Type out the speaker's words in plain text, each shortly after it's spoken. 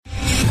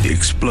The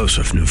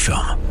explosive new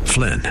film,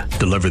 Flynn,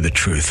 deliver the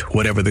truth,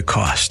 whatever the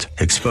cost,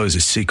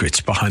 exposes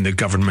secrets behind the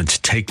government's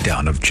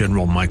takedown of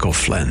General Michael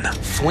Flynn.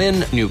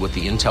 Flynn knew what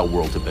the intel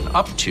world had been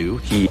up to.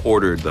 He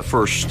ordered the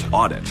first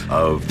audit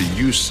of the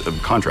use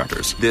of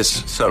contractors.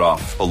 This set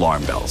off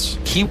alarm bells.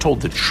 He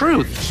told the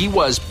truth. He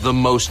was the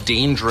most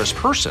dangerous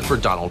person for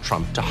Donald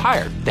Trump to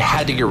hire. They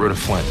had to get rid of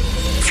Flynn.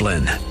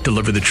 Flynn,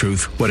 deliver the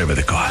truth, whatever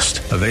the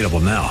cost. Available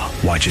now.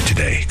 Watch it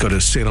today. Go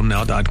to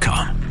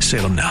salemnow.com.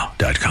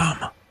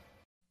 salemnow.com.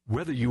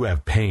 Whether you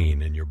have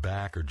pain in your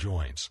back or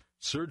joints,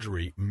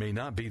 surgery may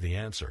not be the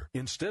answer.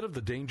 Instead of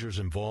the dangers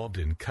involved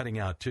in cutting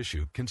out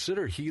tissue,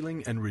 consider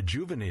healing and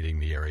rejuvenating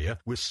the area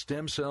with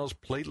stem cells,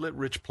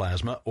 platelet-rich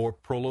plasma, or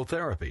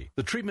prolotherapy.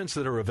 The treatments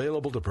that are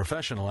available to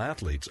professional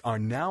athletes are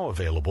now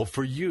available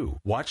for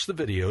you. Watch the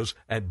videos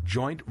at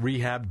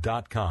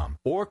jointrehab.com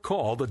or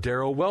call the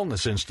Darrow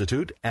Wellness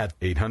Institute at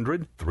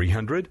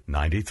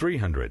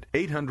 800-300-9300.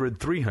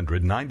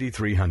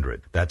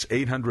 800-300-9300. That's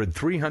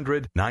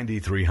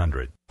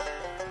 800-300-9300.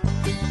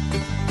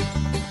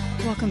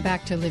 Welcome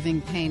back to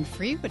Living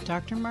Pain-Free with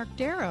Dr. Mark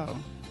Darrow.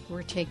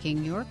 We're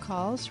taking your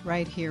calls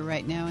right here,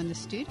 right now in the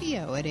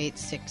studio at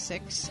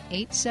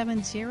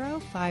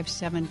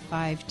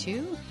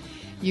 866-870-5752.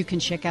 You can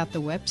check out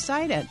the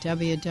website at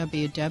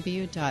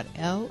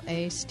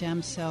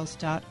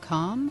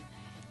www.lastemcells.com.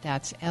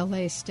 That's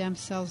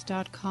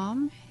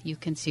lastemcells.com. You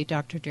can see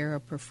Dr. Darrow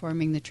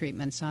performing the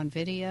treatments on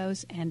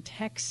videos and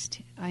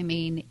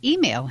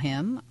email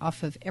him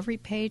off of every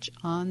page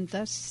on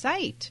the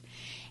site.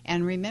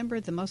 And remember,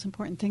 the most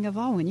important thing of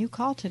all, when you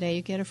call today,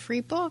 you get a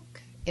free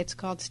book. It's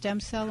called Stem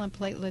Cell and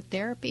Platelet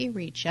Therapy,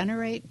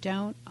 Regenerate,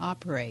 Don't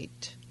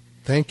Operate.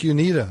 Thank you,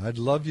 Nita. I'd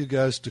love you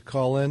guys to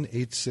call in,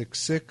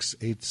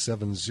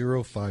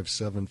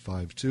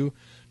 866-870-5752.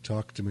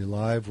 Talk to me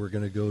live. We're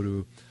going to go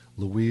to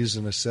Louise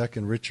in a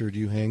second. Richard,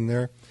 you hang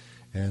there.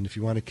 And if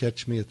you want to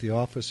catch me at the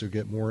office or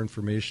get more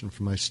information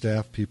from my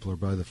staff, people are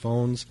by the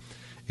phones.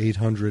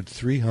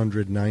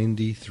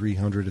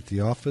 800-300-9300 at the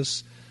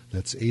office.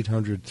 That's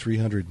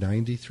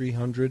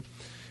 800-300-9300.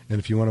 And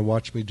if you want to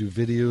watch me do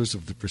videos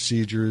of the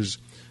procedures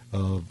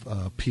of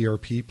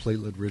PRP,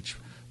 platelet-rich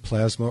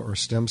plasma, or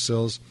stem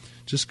cells,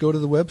 just go to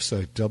the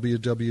website,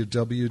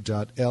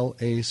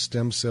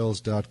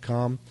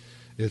 www.lastemcells.com.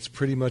 It's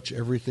pretty much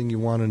everything you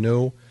want to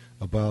know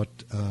about.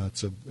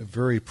 It's a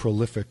very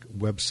prolific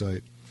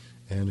website.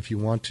 And if you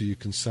want to, you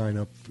can sign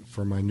up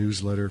for my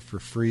newsletter for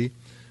free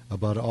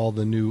about all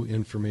the new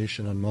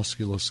information on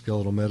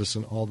musculoskeletal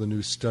medicine, all the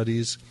new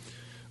studies.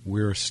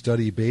 We're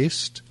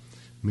study-based,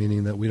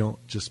 meaning that we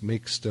don't just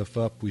make stuff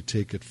up. We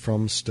take it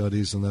from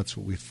studies, and that's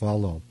what we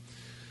follow.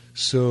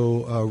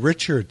 So,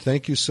 Richard,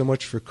 thank you so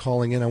much for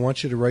calling in. I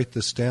want you to write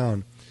this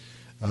down.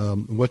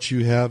 What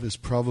you have is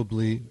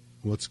probably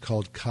what's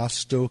called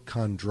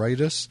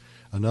costochondritis.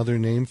 Another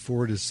name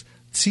for it is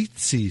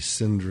Tsetse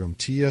syndrome,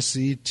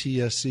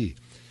 TSE.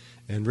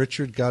 And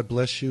Richard, God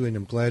bless you, and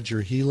I'm glad you're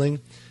healing.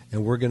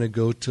 And we're going to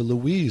go to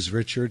Louise.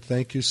 Richard,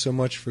 thank you so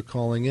much for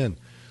calling in.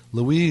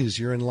 Louise,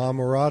 you're in La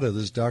Mirada.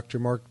 This is Dr.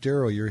 Mark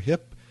Darrow. Your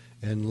hip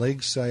and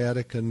leg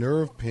sciatica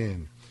nerve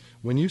pain.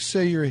 When you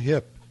say your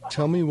hip,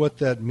 tell me what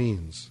that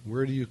means.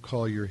 Where do you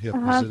call your hip?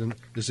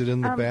 Is it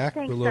in the back?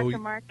 Thanks, below? Dr.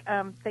 Mark.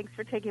 Thanks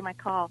for taking my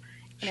call.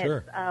 And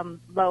Sure. It's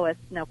Lois,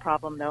 no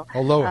problem, though.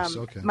 Oh, Lois,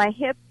 okay. My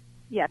hip,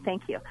 yeah,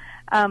 thank you.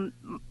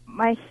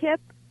 My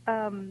hip,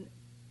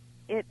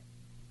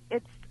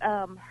 it's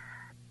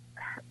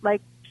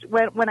like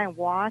when I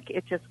walk,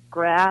 it just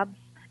grabs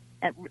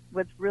and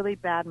with really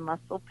bad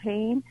muscle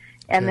pain,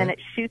 and then it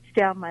shoots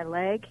down my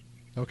leg.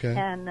 Okay.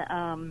 And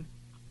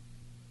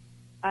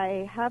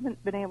I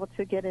haven't been able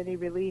to get any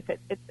relief.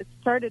 It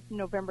started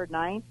November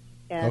 9th,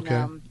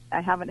 and I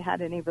haven't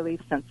had any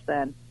relief since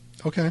then.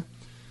 Okay.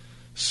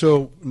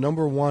 So,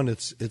 number one,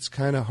 it's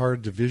kind of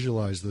hard to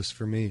visualize this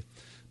for me,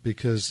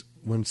 because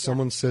when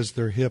someone says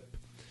their hip,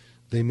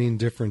 they mean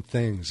different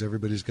things.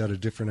 Everybody's got a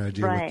different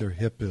idea what their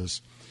hip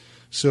is.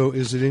 So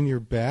is it in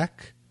your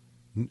back,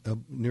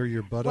 near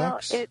your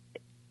buttocks? Well,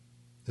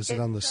 is it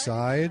on the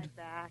side?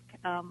 My back,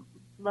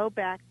 low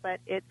back,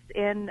 but it's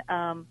in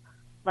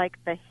like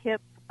the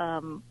hip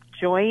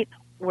joint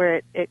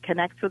where it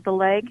connects with the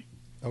leg.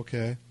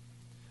 Okay.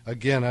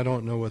 Again, I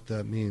don't know what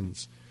that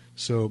means.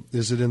 So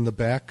is it in the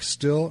back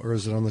still, or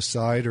is it on the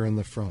side or in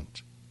the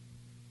front?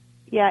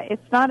 Yeah,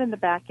 it's not in the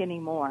back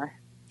anymore.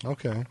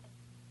 Okay.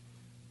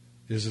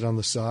 Is it on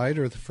the side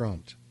or the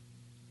front?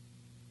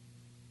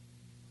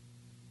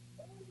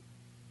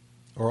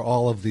 Or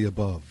all of the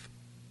above?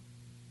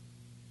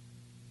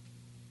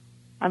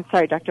 I'm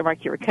sorry, Dr.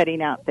 Mark, you were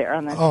cutting out there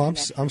on that. Oh,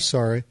 I'm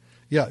sorry.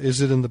 Yeah, is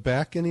it in the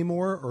back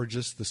anymore, or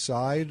just the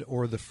side,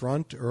 or the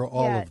front, or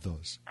all of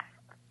those?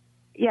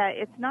 Yeah,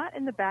 it's not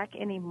in the back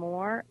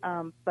anymore,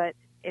 but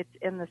it's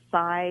in the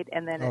side,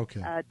 and then it's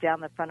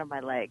down the front of my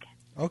leg.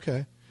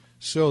 Okay.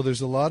 So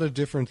there's a lot of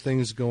different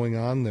things going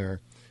on there,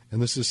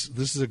 and this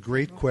is a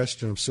great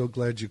question. I'm so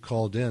glad you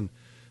called in,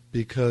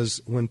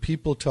 because when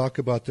people talk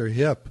about their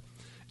hip,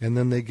 and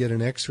then they get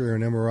an X-ray or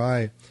an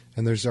MRI,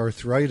 and there's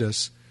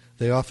arthritis,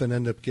 they often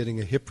end up getting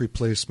a hip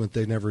replacement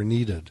they never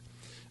needed.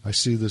 I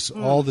see this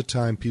all the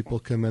time. People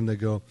come in, they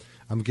go,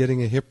 I'm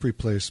getting a hip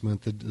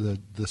replacement. The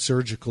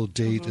surgical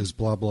date is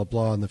blah, blah,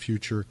 blah in the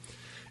future.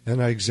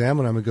 And I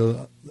examine them and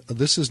go,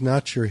 this is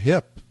not your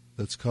hip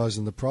that's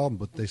causing the problem.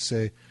 But they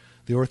say,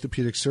 the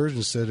orthopedic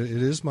surgeon said,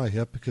 it is my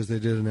hip because they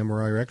did an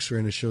MRI or X-ray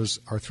and it shows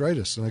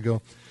arthritis. And I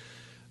go,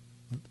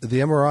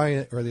 the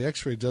MRI or the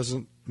X-ray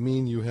doesn't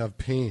mean you have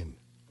pain.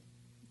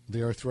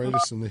 The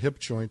arthritis in the hip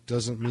joint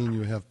doesn't mean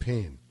you have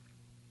pain.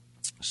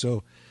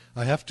 So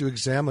I have to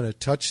examine it,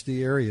 touch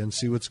the area, and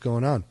see what's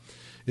going on.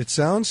 It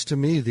sounds to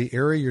me the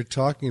area you're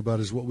talking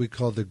about is what we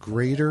call the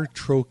greater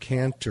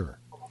trochanter.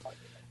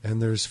 And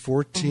there's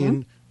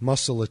 14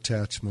 muscle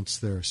attachments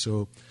there.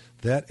 So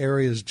that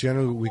area is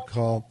generally what we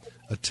call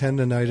a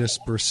tendonitis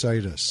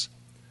bursitis.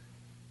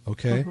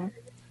 Okay?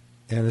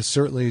 And it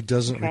certainly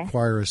doesn't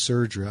require a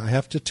surgery. I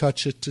have to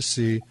touch it to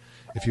see.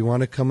 If you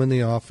want to come in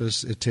the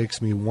office, it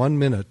takes me 1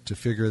 minute to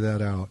figure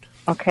that out.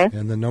 Okay.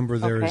 And the number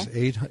there is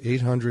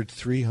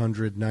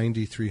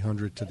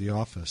 800-300-9300 to the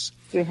office.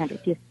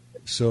 300, yes.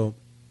 So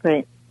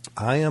Great.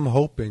 I am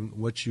hoping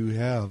what you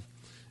have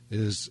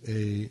is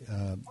a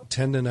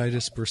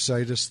tendonitis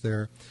bursitis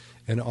there.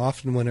 And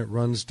often when it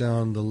runs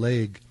down the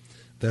leg,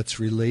 that's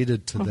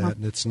related to that,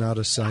 and it's not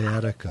a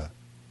sciatica.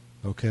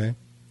 Okay?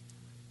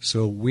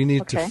 So we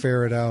need to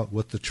ferret out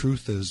what the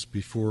truth is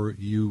before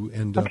you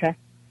end up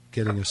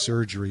getting a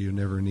surgery you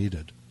never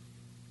needed.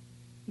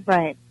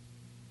 Right.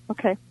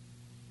 Okay.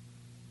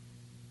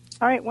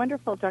 All right,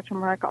 wonderful, Dr.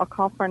 Mark. I'll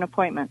call for an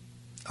appointment.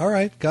 All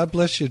right. God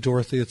bless you,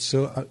 Dorothy. It's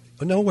so...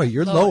 no, wait,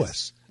 you're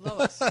Lois.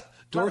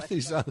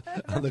 Dorothy's on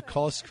the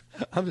call.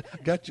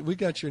 We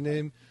got your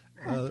name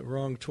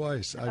wrong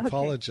twice. I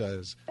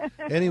apologize.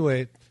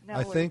 Anyway,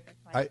 I think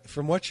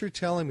from what you're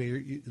telling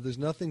me, there's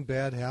nothing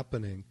bad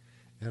happening,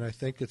 and I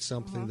think it's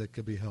something that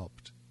could be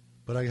helped.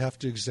 But I have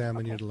to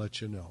examine you to let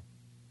you know.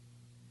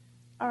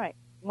 All right.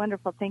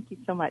 Wonderful. Thank you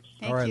so much.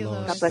 All right,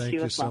 Lois. God bless Thank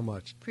you so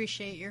much.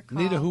 Appreciate your call.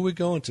 Nita, who are we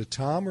going to,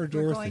 Tom or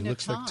Dorothy? We're going to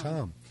Looks Tom. like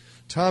Tom.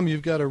 Tom,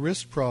 you've got a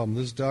wrist problem.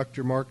 This is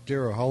Dr. Mark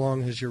Darrow. How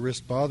long has your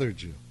wrist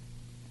bothered you?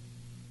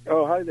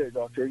 Oh, hi there,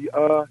 doctor.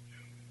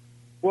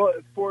 Well,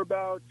 for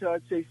about,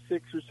 I'd say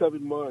 6 or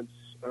 7 months.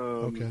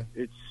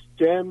 It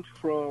stemmed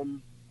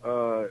from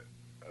a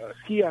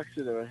ski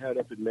accident I had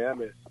up in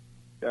Mammoth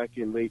back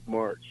in late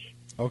March.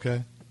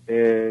 Okay.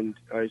 And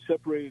I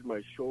separated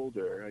my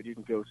shoulder. I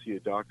didn't go see a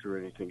doctor or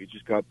anything. It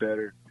just got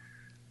better.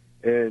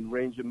 And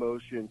range of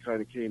motion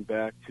kind of came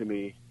back to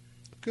me.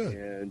 Good.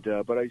 And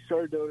but I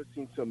started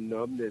noticing some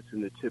numbness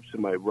in the tips of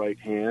my right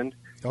hand.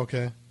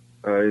 Okay.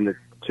 In the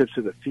tips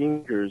of the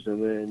fingers,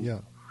 and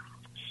then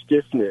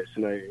stiffness.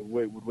 And I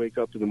would wake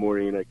up in the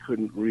morning and I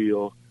couldn't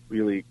really,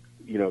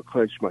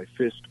 clench my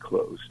fist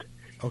closed.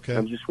 Okay.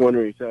 I'm just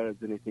wondering if that has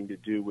anything to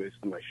do with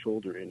my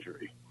shoulder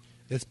injury.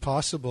 It's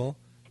possible.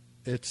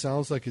 It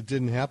sounds like it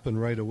didn't happen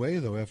right away,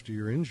 though, after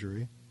your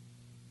injury.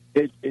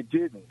 It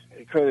didn't.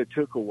 It kind of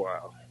took a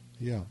while.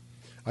 Yeah.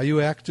 Are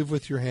you active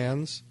with your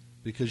hands?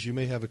 Because you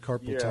may have a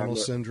carpal tunnel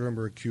syndrome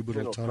or a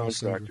cubital tunnel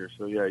syndrome.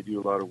 So, yeah, I do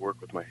a lot of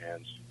work with my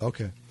hands.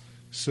 Okay.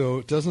 So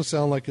it doesn't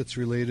sound like it's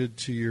related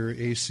to your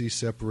AC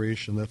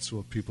separation. That's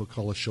what people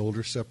call a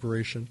shoulder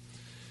separation.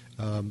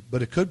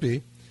 But it could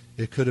be.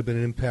 It could have been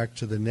an impact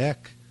to the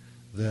neck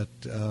that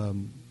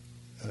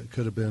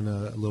could have been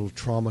a little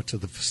trauma to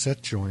the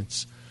facet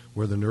joints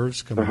where the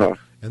nerves come out.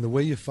 And the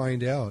way you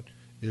find out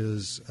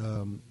is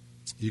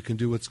you can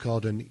do what's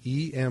called an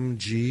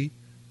EMG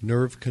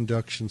nerve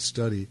conduction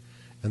study,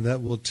 and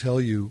that will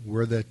tell you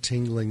where that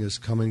tingling is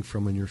coming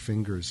from in your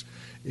fingers.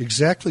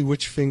 Exactly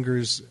which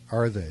fingers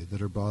are they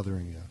that are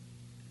bothering you?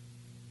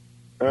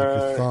 Like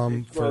your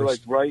thumb it's more first?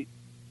 like right.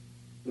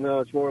 No,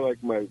 it's more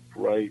like my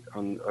right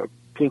on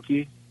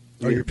pinky.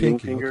 Oh, your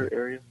pinky finger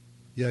area.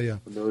 Yeah.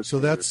 So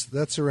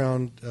that's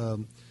around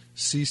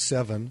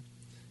C7,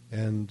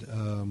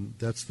 and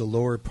that's the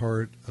lower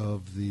part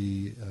of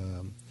the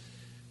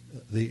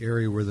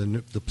area where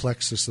the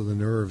plexus of the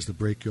nerves, the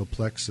brachial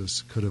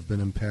plexus, could have been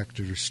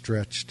impacted or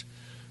stretched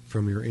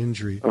from your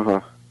injury.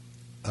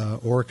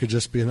 Or it could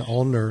just be the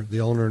ulnar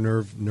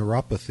nerve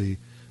neuropathy,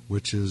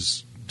 which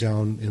is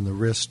down in the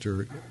wrist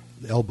or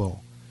elbow.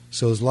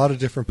 So there's a lot of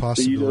different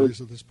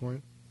possibilities at this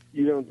point.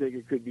 You don't think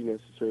it could be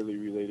necessarily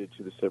related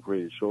to the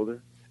separated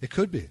shoulder? It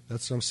could be.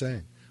 That's what I'm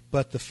saying.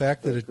 But the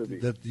fact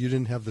that you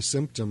didn't have the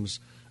symptoms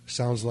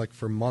sounds like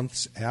for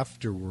months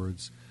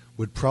afterwards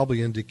would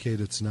probably indicate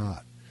it's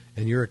not.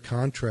 And you're a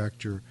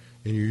contractor,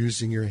 and you're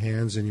using your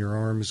hands and your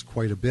arms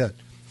quite a bit.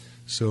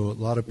 So a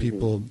lot of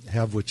people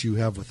have what you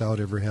have without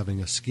ever having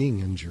a skiing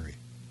injury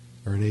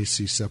or an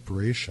AC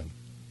separation.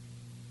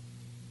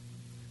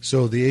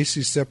 So the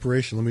AC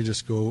separation, let me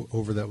just go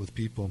over that with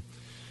people.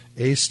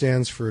 A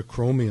stands for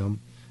acromion,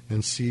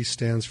 and C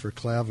stands for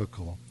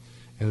clavicle.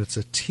 And it's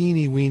a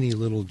teeny-weeny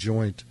little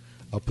joint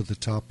up at the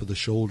top of the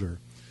shoulder.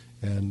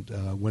 And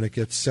when it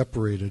gets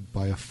separated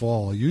by a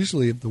fall,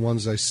 usually the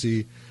ones I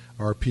see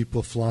are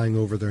people flying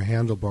over their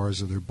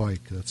handlebars of their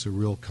bike. That's a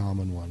real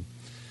common one.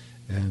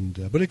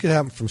 And but it could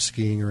happen from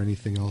skiing or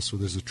anything else where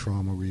there's a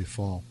trauma where you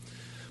fall.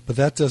 But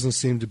that doesn't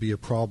seem to be a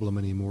problem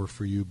anymore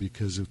for you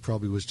because it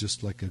probably was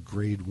just like a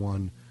grade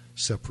 1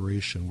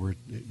 separation where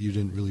you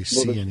didn't really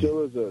see any.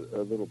 Well, there still is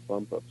a little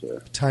bump up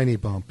there. Tiny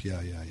bump,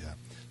 yeah.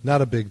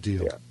 Not a big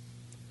deal. Yeah.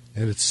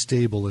 And it's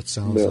stable, it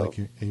sounds like,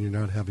 and you're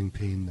not having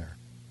pain there.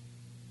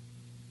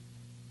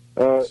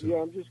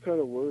 Yeah, I'm just kind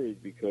of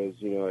worried because,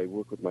 I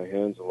work with my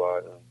hands a lot.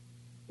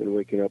 I've been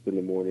waking up in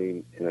the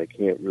morning, and I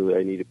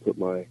need to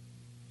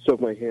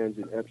soak my hands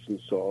in Epsom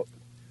salt.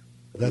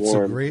 That's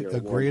warm, a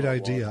great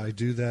idea. Water. I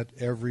do that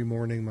every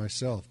morning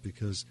myself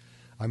because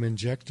I'm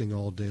injecting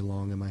all day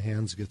long and my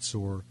hands get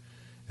sore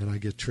and I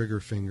get trigger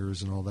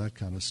fingers and all that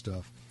kind of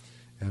stuff.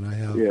 And I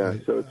have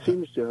so it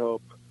seems to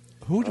help.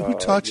 Who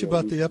taught you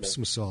about the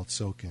Epsom salt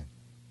soaking?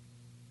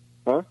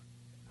 Huh?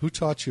 Who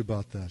taught you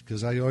about that?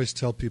 Because I always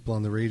tell people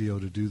on the radio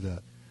to do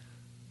that.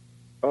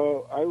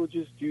 Oh, I would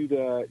just do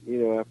that,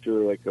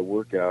 after like a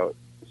workout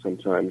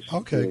sometimes.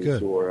 Okay, good.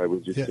 Sore, I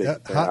would just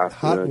take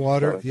hot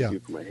water. Yeah.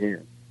 For my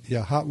hand.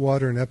 Yeah, hot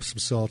water and Epsom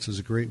salt is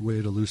a great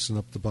way to loosen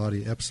up the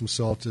body. Epsom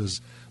salt is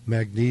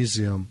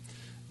magnesium,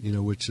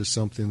 which is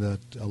something that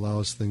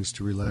allows things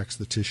to relax,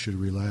 the tissue to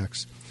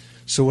relax.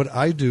 So what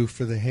I do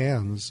for the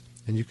hands,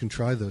 and you can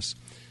try this,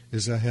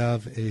 is I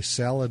have a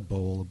salad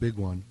bowl, a big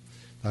one.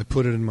 I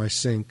put it in my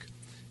sink,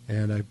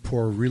 and I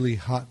pour really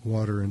hot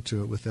water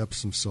into it with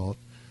Epsom salt,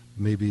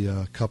 maybe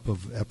a cup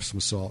of Epsom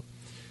salt.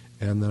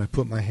 And then I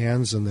put my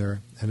hands in there,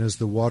 and as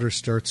the water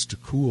starts to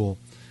cool,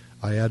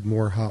 I add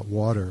more hot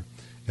water.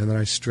 And then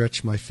I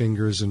stretch my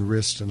fingers and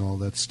wrist and all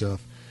that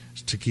stuff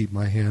to keep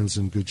my hands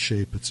in good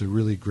shape. It's a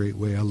really great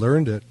way. I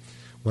learned it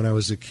when I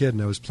was a kid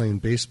and I was playing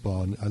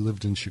baseball. And I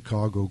lived in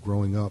Chicago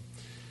growing up.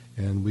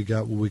 And we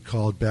got what we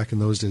called, back in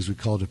those days, we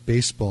called it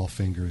baseball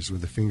fingers, where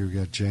the finger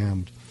got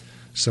jammed.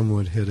 Someone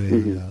would hit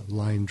a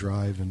line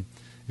drive and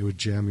it would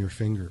jam your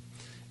finger.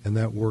 And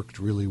that worked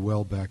really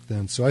well back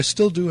then. So I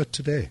still do it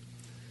today.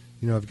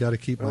 I've got to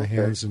keep my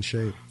hands in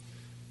shape.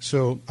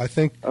 So I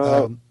think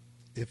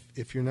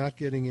if you're not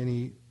getting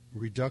any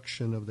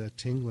reduction of that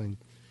tingling,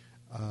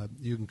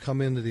 you can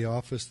come into the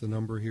office. The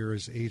number here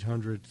is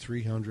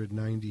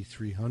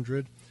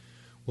 800-300-9300.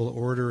 We'll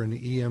order an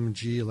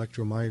EMG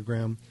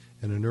electromyogram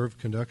and a nerve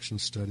conduction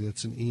study.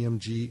 That's an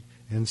EMG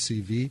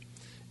NCV,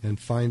 and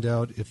find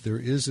out if there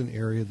is an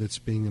area that's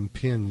being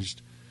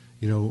impinged.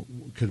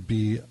 Could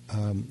be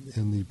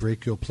in the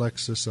brachial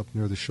plexus up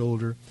near the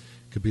shoulder,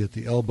 could be at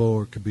the elbow,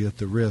 or could be at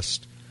the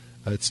wrist.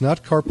 It's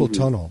not carpal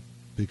tunnel,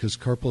 because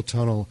carpal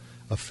tunnel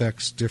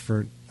affects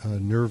different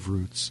nerve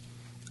roots.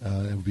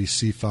 It would be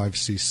C5,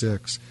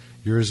 C6.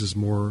 Yours is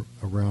more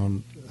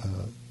around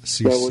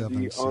C7. Now, would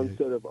the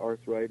onset of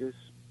arthritis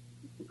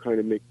kind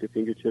of make the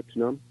fingertips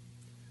numb?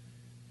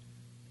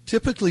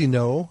 Typically,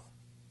 no.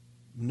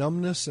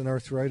 Numbness and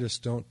arthritis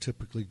don't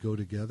typically go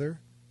together.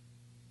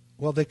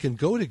 Well, they can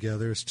go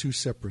together as two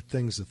separate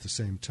things at the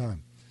same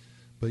time.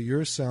 But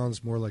yours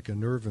sounds more like a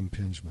nerve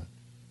impingement.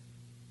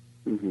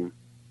 Mm-hmm.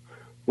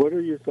 What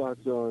are your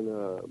thoughts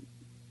on...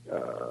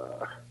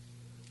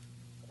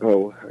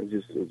 I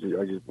just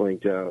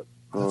blanked out.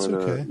 That's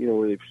okay.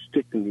 Where they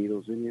stick the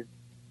needles in you.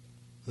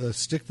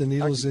 Stick the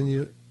needles in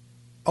you.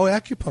 Oh,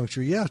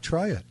 acupuncture. Yeah,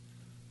 try it.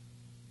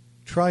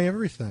 Try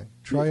everything.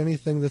 Try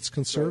anything that's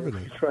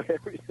conservative. Try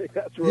everything.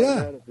 That's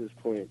where I'm at this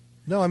point.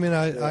 No, I mean,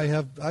 I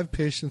have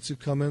patients who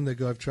come in. They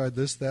go, I've tried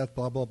this, that,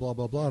 blah, blah, blah,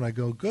 blah, blah. And I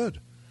go, good.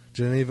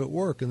 Did any of it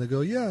work? And they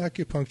go, yeah,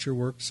 acupuncture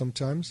worked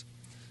sometimes.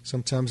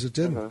 Sometimes it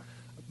didn't. Uh-huh.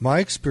 My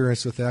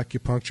experience with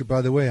acupuncture,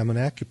 by the way, I'm an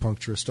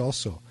acupuncturist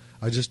also.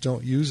 I just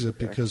don't use it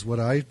because what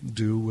I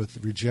do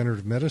with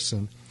regenerative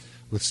medicine,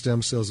 with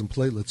stem cells and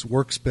platelets,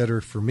 works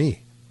better for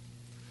me.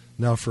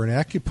 Now, for an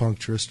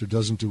acupuncturist who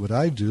doesn't do what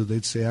I do,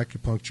 they'd say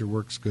acupuncture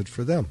works good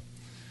for them.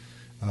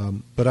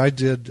 But I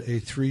did a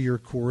 3-year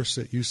course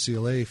at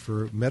UCLA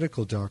for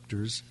medical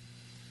doctors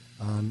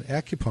on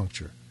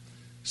acupuncture.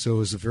 So it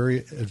was a very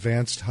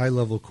advanced,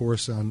 high-level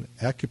course on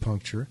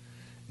acupuncture.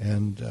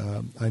 And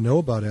I know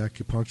about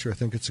acupuncture. I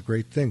think it's a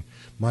great thing.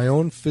 My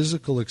own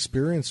physical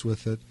experience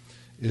with it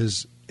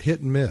is hit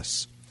and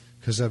miss,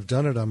 because I've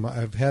done it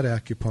I've had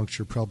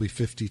acupuncture probably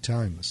 50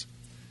 times,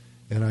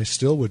 and I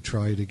still would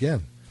try it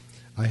again.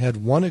 I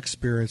had one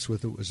experience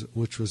with it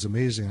which was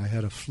amazing. I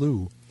had a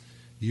flu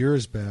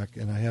years back,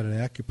 and I had an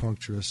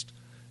acupuncturist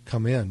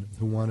come in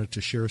who wanted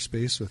to share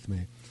space with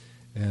me,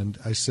 and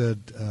I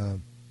said,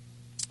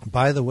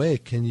 by the way,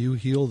 can you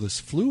heal this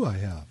flu I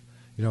have?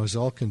 I was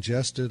all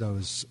congested, I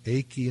was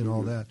achy and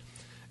all that.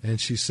 And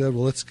she said,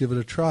 well, let's give it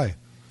a try.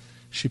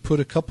 She put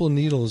a couple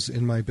needles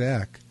in my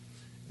back,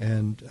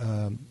 and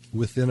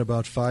within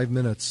about 5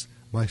 minutes,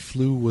 my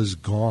flu was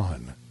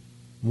gone.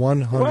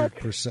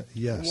 100%. What?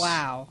 Yes.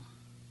 Wow.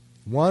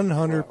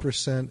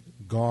 100%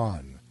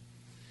 gone.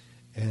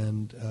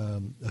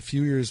 And a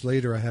few years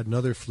later, I had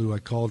another flu. I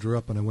called her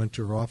up, and I went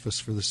to her office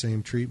for the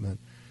same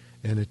treatment,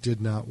 and it did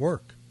not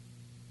work.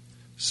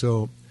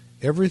 So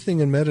everything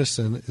in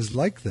medicine is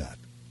like that.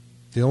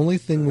 The only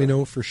thing we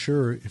know for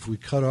sure, if we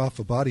cut off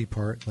a body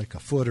part, like a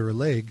foot or a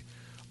leg,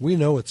 we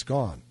know it's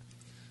gone.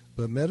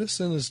 But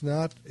medicine is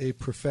not a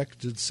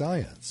perfected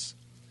science.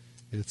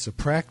 It's a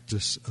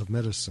practice of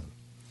medicine.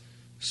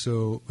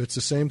 So it's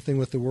the same thing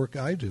with the work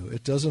I do.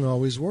 It doesn't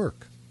always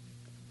work.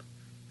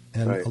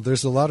 And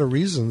there's a lot of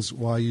reasons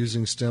why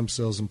using stem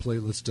cells and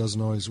platelets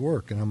doesn't always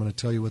work, and I'm going to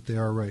tell you what they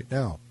are right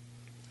now.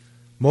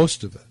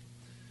 Most of it.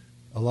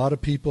 A lot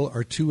of people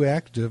are too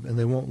active and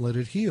they won't let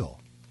it heal.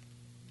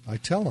 I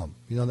tell them,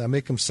 I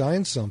make them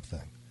sign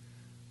something,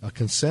 a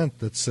consent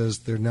that says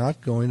they're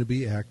not going to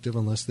be active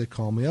unless they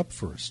call me up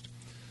first.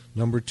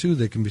 Number 2,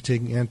 they can be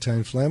taking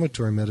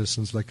anti-inflammatory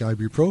medicines like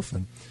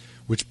ibuprofen,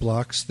 which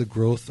blocks the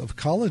growth of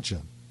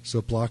collagen, so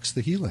it blocks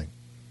the healing.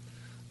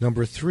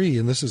 Number 3,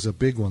 and this is a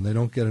big one, they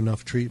don't get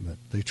enough treatment.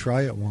 They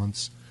try it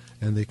once,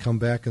 and they come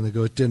back and they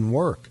go, it didn't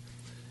work.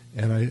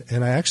 And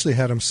I actually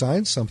had them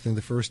sign something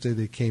the first day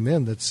they came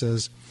in that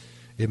says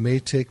it may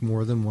take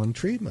more than one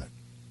treatment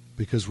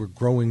because we're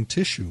growing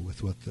tissue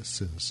with what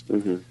this is.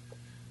 Mm-hmm.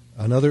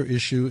 Another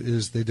issue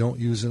is they don't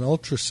use an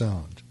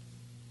ultrasound.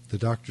 The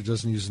doctor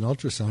doesn't use an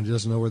ultrasound. He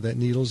doesn't know where that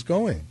needle's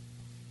going.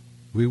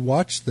 We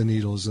watch the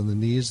needles in the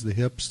knees, the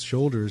hips,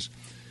 shoulders.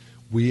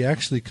 We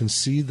actually can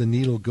see the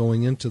needle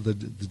going into the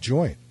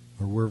joint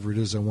or wherever it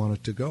is I want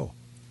it to go.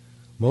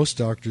 Most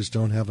doctors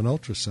don't have an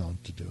ultrasound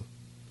to do.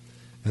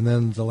 And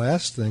then the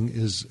last thing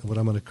is what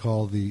I'm going to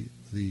call the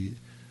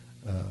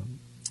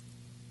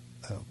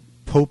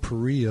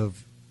potpourri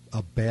of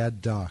a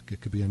bad doc.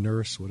 It could be a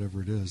nurse,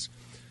 whatever it is,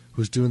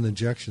 who's doing the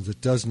injections. It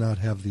does not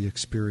have the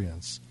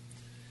experience.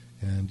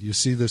 And you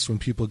see this when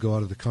people go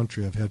out of the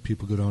country. I've had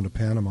people go down to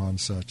Panama and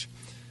such.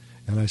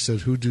 And I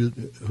said, who did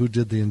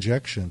the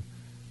injection?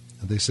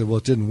 And they said, well,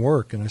 it didn't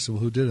work. And I said,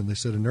 well, who did it? And they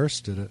said, a nurse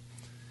did it.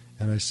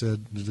 And I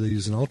said, did they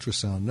use an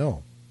ultrasound?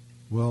 No.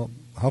 Well,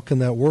 how can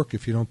that work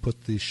if you don't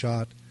put the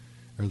shot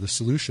or the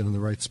solution in the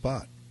right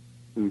spot?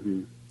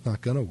 Mm-hmm.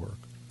 Not going to work.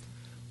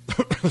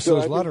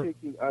 So I've been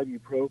taking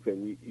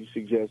ibuprofen. You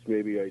suggest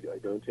maybe I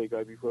don't take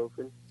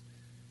ibuprofen?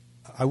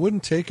 I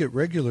wouldn't take it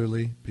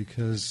regularly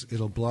because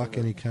it'll block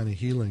any kind of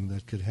healing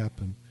that could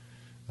happen.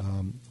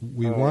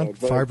 We want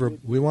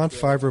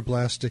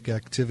fibroblastic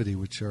activity,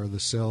 which are the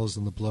cells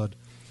in the blood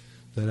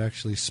that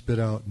actually spit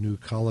out new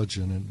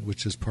collagen,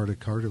 which is part of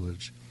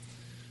cartilage.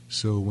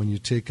 So when you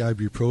take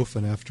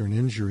ibuprofen after an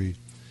injury,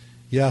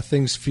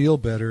 things feel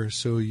better,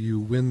 so you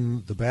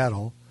win the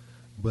battle,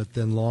 but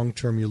then long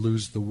term you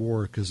lose the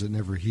war because it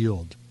never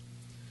healed.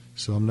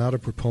 So I'm not a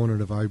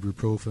proponent of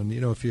ibuprofen.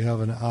 If you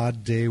have an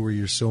odd day where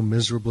you're so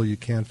miserable you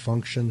can't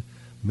function,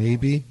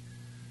 maybe,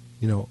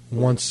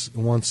 once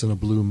in a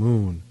blue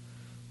moon.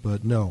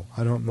 But no,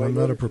 I'm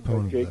not a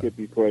proponent of that. If I take it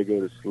before I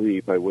go to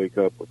sleep, I wake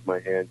up with my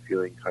hand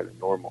feeling kind of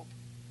normal.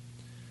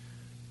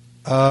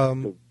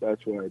 So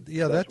that's why.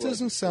 That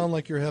doesn't sound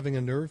like you're having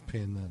a nerve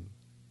pain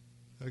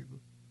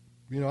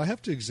then. I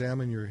have to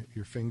examine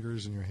your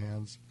fingers and your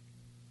hands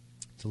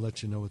to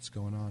let you know what's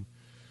going on.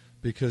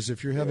 Because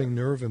if you're having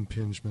nerve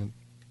impingement,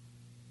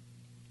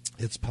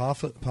 it's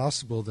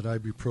possible that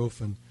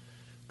ibuprofen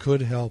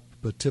could help,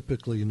 but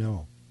typically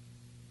no.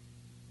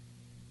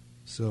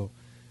 So,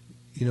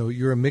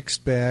 you're a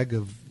mixed bag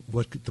of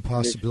what the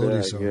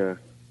possibilities are. Yeah.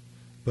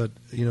 But,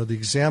 the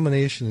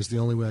examination is the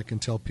only way I can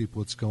tell people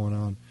what's going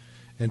on.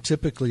 And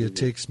typically it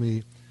takes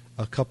me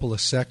a couple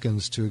of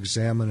seconds to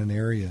examine an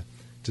area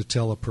to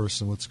tell a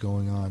person what's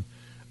going on.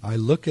 I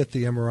look at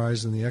the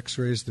MRIs and the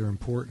X-rays. They're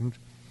important,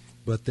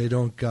 but they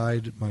don't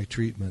guide my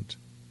treatment.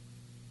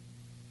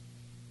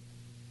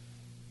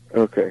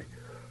 Okay.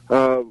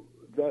 That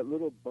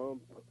little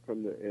bump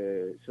from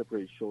the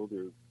separated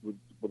shoulder,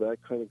 will that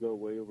kind of go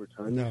away over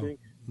time, you think?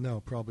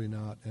 No, probably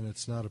not, and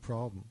it's not a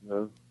problem.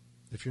 No?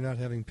 If you're not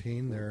having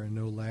pain there and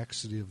no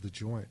laxity of the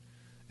joint,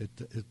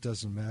 it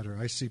doesn't matter.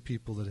 I see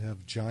people that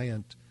have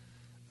giant,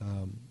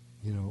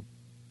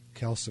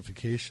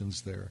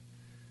 calcifications there,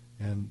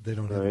 and they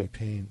don't have any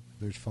pain.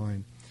 They're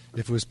fine.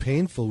 If it was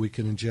painful, we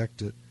can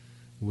inject it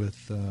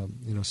with,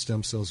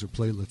 stem cells or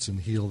platelets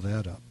and heal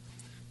that up.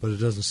 But it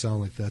doesn't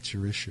sound like that's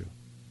your issue.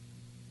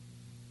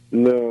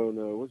 No.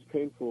 It was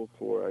painful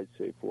for, I'd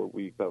say, 4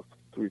 weeks, about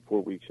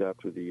 3-4 weeks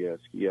after the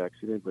ski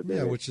accident. But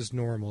then which is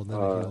normal. Then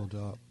it healed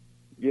up.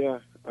 Yeah,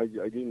 I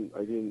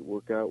didn't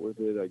work out with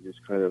it. I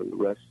just kind of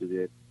rested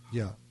it.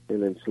 Yeah.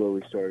 And then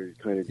slowly started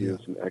kind of doing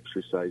some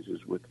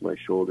exercises with my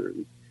shoulder.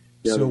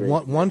 So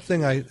one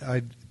thing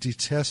I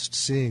detest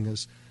seeing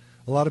is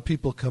a lot of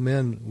people come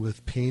in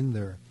with pain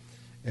there,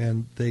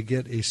 and they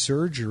get a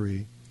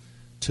surgery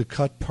to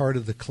cut part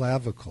of the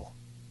clavicle.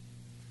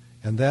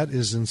 And that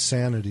is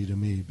insanity to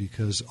me,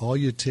 because all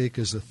you take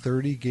is a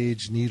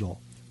 30-gauge needle,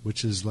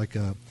 which is like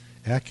a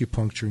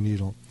acupuncture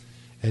needle,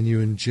 and you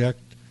inject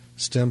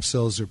stem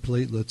cells or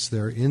platelets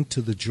there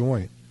into the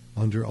joint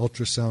under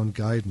ultrasound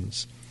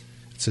guidance.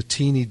 It's a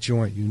teeny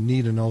joint. You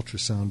need an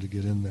ultrasound to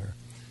get in there.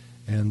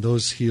 And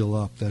those heal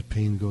up. That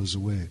pain goes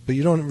away. But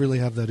you don't really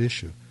have that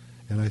issue.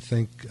 And I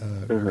think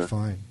you're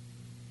fine.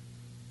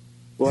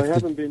 Well, I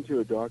haven't been to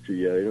a doctor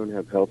yet. I don't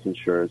have health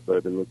insurance, but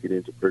I've been looking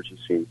into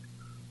purchasing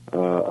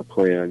a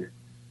plan.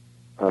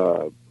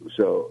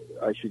 So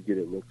I should get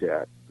it looked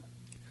at.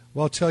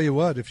 Well, I'll tell you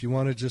what. If you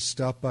want to just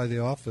stop by the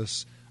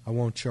office, I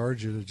won't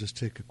charge you to just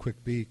take a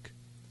quick peek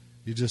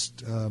You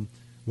just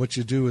what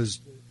you do is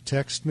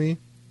text me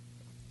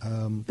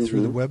through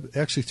the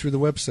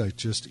website.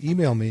 Just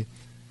email me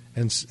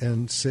and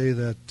say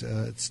that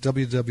it's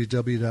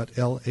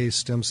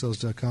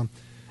www.lastemcells.com.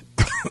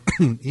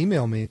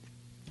 Email me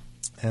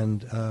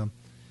and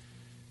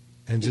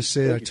just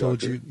say I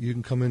told you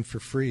can come in for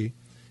free,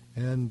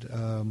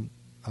 and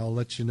I'll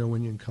let you know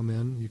when you can come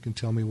in. You can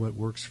tell me what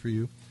works for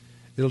you.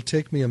 It'll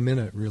take me a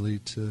minute really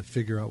to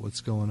figure out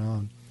what's going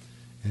on,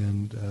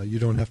 and you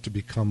don't have to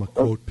become a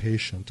quote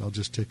patient. I'll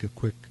just take a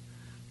quick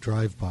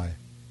drive-by.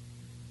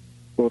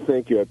 Well,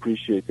 thank you. I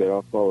appreciate that.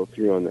 I'll follow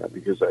through on that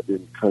because I've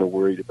been kind of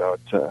worried about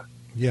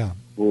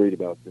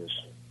this.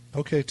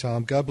 Okay,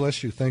 Tom. God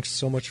bless you. Thanks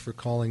so much for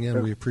calling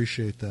in. We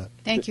appreciate that.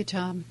 Thank you,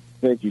 Tom.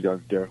 Thank you,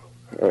 Dr. Darrow.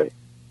 All right.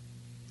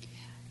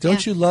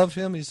 Don't you love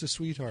him? He's a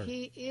sweetheart.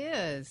 He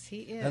is.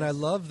 He is. And I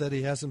love that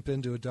he hasn't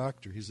been to a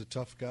doctor. He's a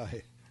tough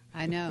guy.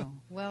 I know.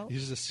 Well,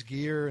 he's a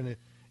skier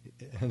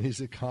and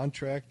he's a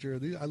contractor.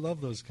 I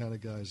love those kind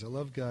of guys. I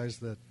love guys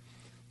that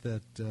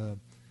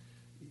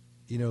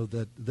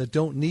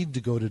don't need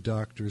to go to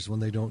doctors when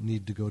they don't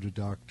need to go to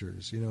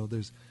doctors.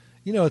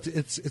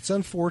 It's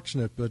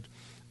unfortunate, but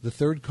the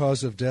third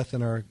cause of death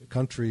in our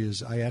country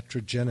is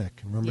iatrogenic.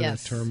 Remember that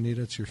term,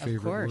 Nita? It's your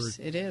favorite word. Of course,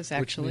 it is,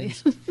 actually.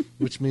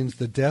 Which means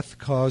the death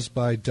caused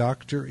by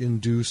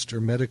doctor-induced or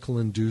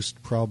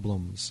medical-induced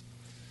problems.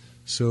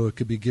 So it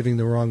could be giving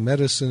the wrong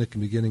medicine. It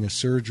can be getting a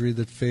surgery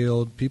that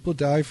failed. People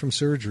die from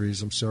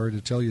surgeries. I'm sorry to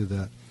tell you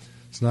that.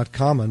 It's not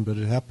common, but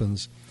it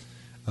happens.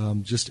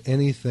 Just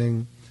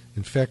anything,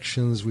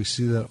 infections, we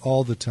see that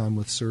all the time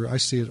with I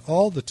see it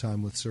all the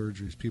time with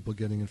surgeries, people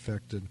getting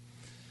infected.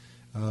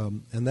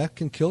 And that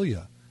can kill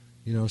you.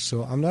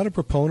 So I'm not a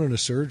proponent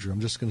of surgery.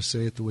 I'm just going to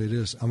say it the way it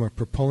is. I'm a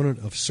proponent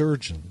of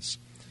surgeons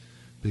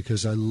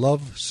because I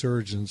love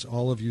surgeons.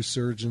 All of you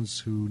surgeons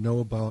who know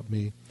about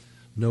me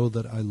know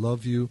that I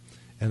love you,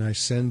 and I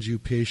send you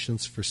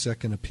patients for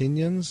second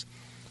opinions.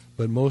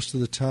 But most of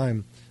the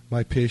time,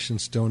 my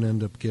patients don't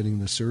end up getting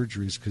the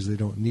surgeries because they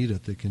don't need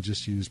it. They can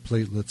just use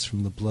platelets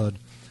from the blood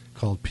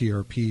called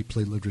PRP,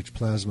 platelet-rich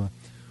plasma,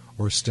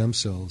 or stem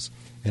cells,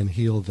 and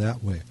heal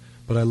that way.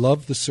 But I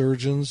love the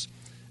surgeons.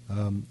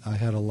 I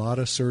had a lot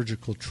of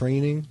surgical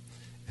training,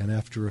 and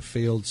after a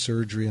failed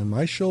surgery on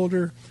my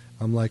shoulder,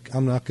 I'm like,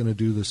 I'm not going to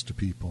do this to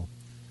people.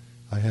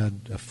 I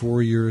had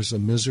 4 years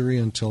of misery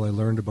until I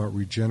learned about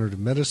regenerative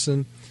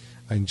medicine.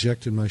 I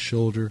injected my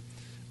shoulder.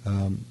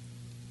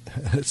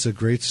 It's a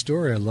great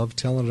story. I love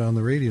telling it on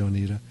the radio,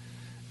 Anita.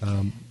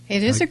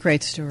 It is a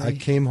great story. I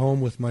came home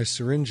with my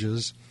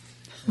syringes,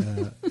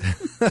 and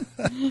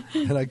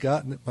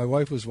my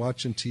wife was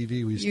watching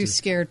TV. You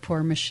scared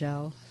poor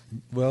Michelle.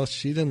 Well,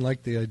 she didn't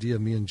like the idea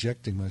of me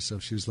injecting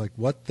myself. She was like,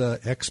 what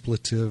the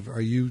expletive are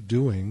you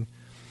doing?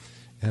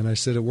 And I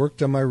said, it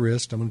worked on my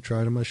wrist. I'm going to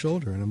try it on my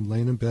shoulder. And I'm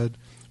laying in bed.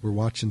 We're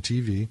watching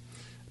TV.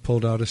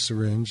 Pulled out a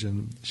syringe,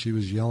 and she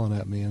was yelling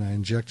at me. And I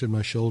injected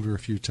my shoulder a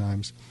few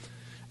times.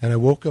 And I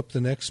woke up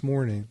the next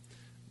morning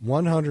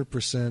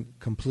 100%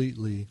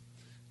 completely,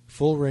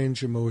 full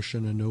range of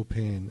motion and no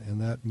pain.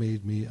 And that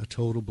made me a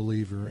total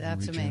believer in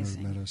regenerative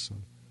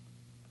medicine.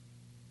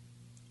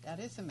 That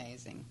is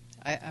amazing.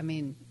 I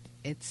mean,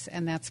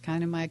 and that's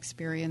kind of my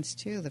experience,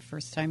 too. The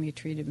first time you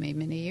treated me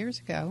many years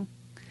ago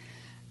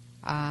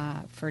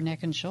for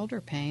neck and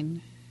shoulder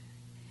pain,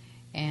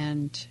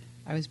 and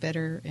I was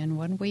better in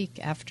 1 week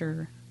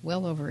after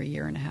well over a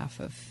year and a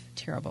half of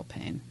terrible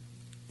pain.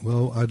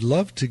 Well, I'd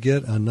love to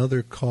get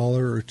another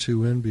caller or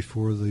two in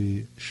before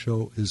the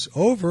show is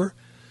over.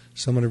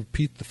 So I'm going to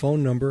repeat the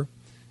phone number.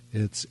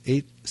 It's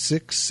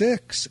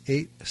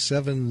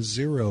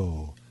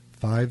 866-870-5752,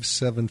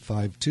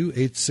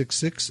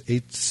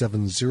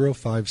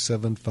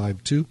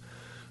 866-870-5752.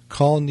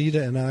 Call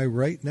Nita and I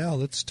right now.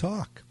 Let's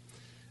talk.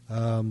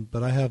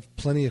 But I have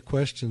plenty of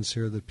questions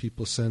here that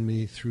people send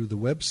me through the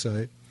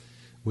website,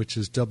 which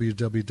is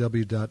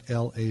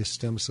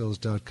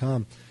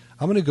www.lastemcells.com.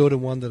 I'm going to go to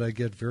one that I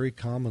get very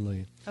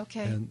commonly.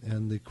 Okay.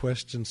 And the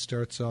question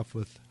starts off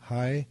with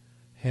high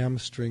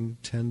hamstring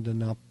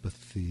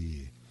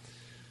tendinopathy.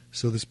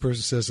 So this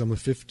person says, I'm a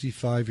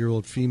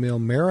 55-year-old female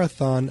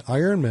marathon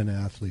Ironman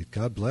athlete.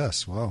 God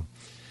bless. Wow.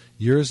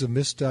 Years of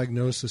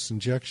misdiagnosis,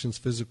 injections,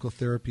 physical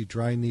therapy,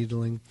 dry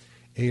needling,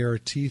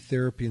 ART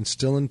therapy, and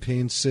still in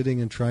pain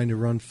sitting and trying to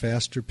run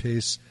faster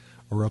pace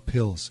or up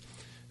hills.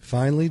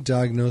 Finally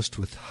diagnosed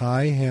with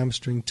high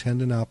hamstring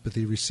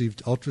tendinopathy,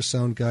 received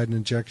ultrasound-guided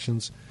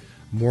injections,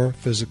 more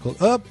physical.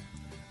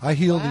 I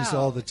heal these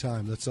all the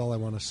time. That's all I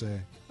want to say.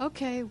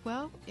 Okay,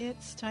 well,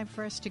 it's time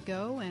for us to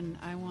go, and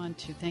I want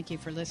to thank you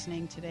for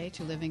listening today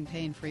to Living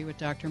Pain-Free with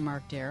Dr.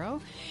 Mark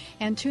Darrow.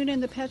 And tune in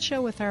the Pet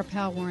Show with our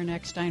pal Warren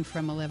Eckstein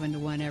from 11 to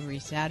 1 every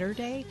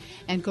Saturday.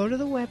 And go to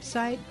the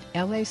website,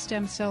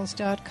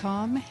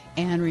 lastemcells.com,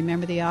 and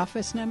remember the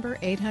office number,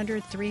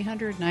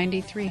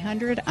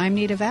 800-300-9300. I'm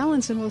Nita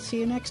Valens, and we'll see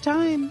you next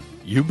time.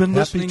 You've been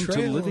listening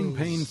to Living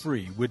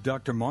Pain-Free with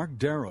Dr. Mark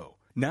Darrow.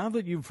 Now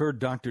that you've heard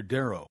Dr.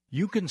 Darrow,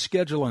 you can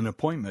schedule an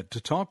appointment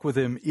to talk with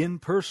him in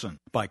person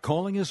by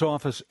calling his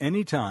office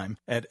anytime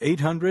at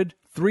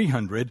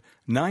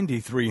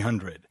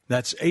 800-300-9300.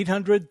 That's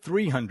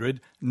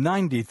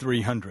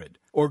 800-300-9300.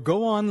 Or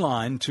go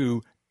online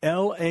to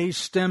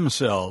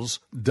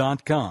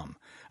lastemcells.com.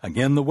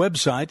 Again, the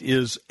website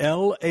is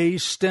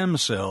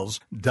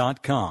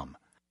lastemcells.com.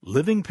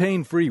 Living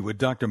Pain-Free with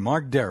Dr.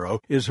 Mark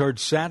Darrow is heard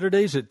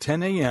Saturdays at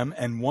 10 a.m.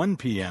 and 1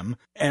 p.m.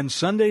 and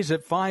Sundays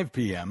at 5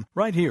 p.m.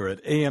 right here at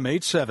AM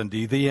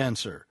 870 The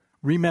Answer.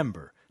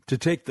 Remember, to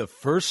take the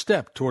first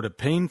step toward a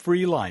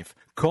pain-free life,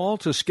 call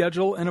to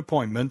schedule an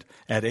appointment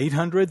at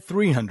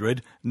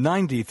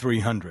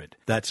 800-300-9300.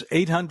 That's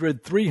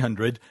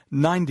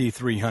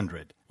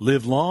 800-300-9300.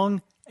 Live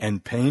long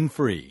and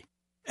pain-free.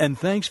 And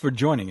thanks for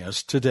joining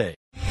us today.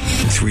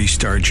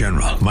 3-star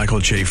General Michael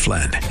J.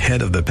 Flynn,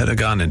 head of the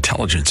Pentagon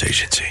Intelligence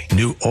Agency,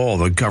 knew all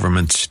the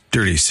government's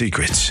dirty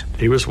secrets.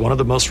 He was one of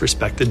the most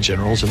respected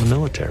generals in the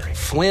military.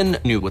 Flynn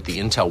knew what the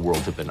intel world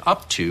had been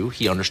up to.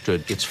 He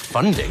understood its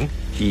funding.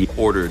 He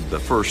ordered the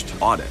first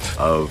audit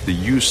of the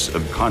use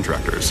of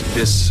contractors.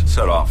 This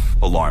set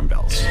off alarm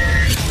bells.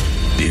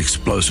 The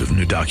explosive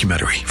new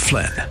documentary,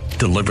 Flynn,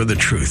 Deliver the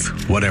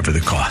Truth, Whatever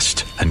the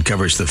Cost,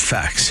 uncovers the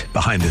facts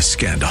behind this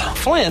scandal.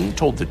 Flynn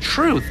told the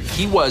truth.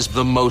 He was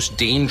the most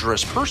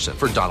dangerous person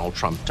for Donald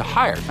Trump to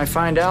hire. I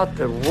find out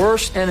the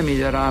worst enemy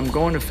that I'm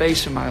going to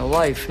face in my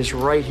life is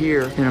right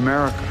here in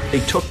America. They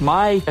took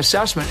my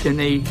assessment and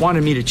they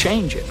wanted me to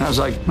change it. And I was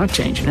like, I'm not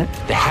changing it.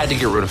 They had to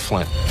get rid of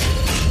Flynn.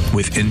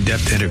 With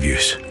in-depth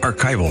interviews,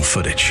 archival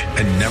footage,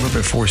 and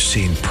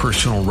never-before-seen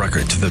personal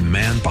records of the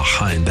man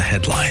behind the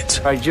headlines.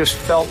 I just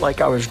felt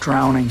like I was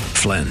drowning.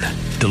 Flynn,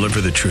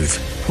 Deliver the Truth,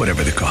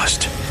 Whatever the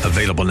Cost.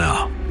 Available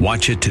now.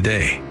 Watch it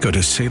today. Go to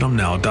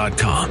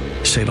salemnow.com.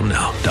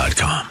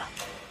 salemnow.com.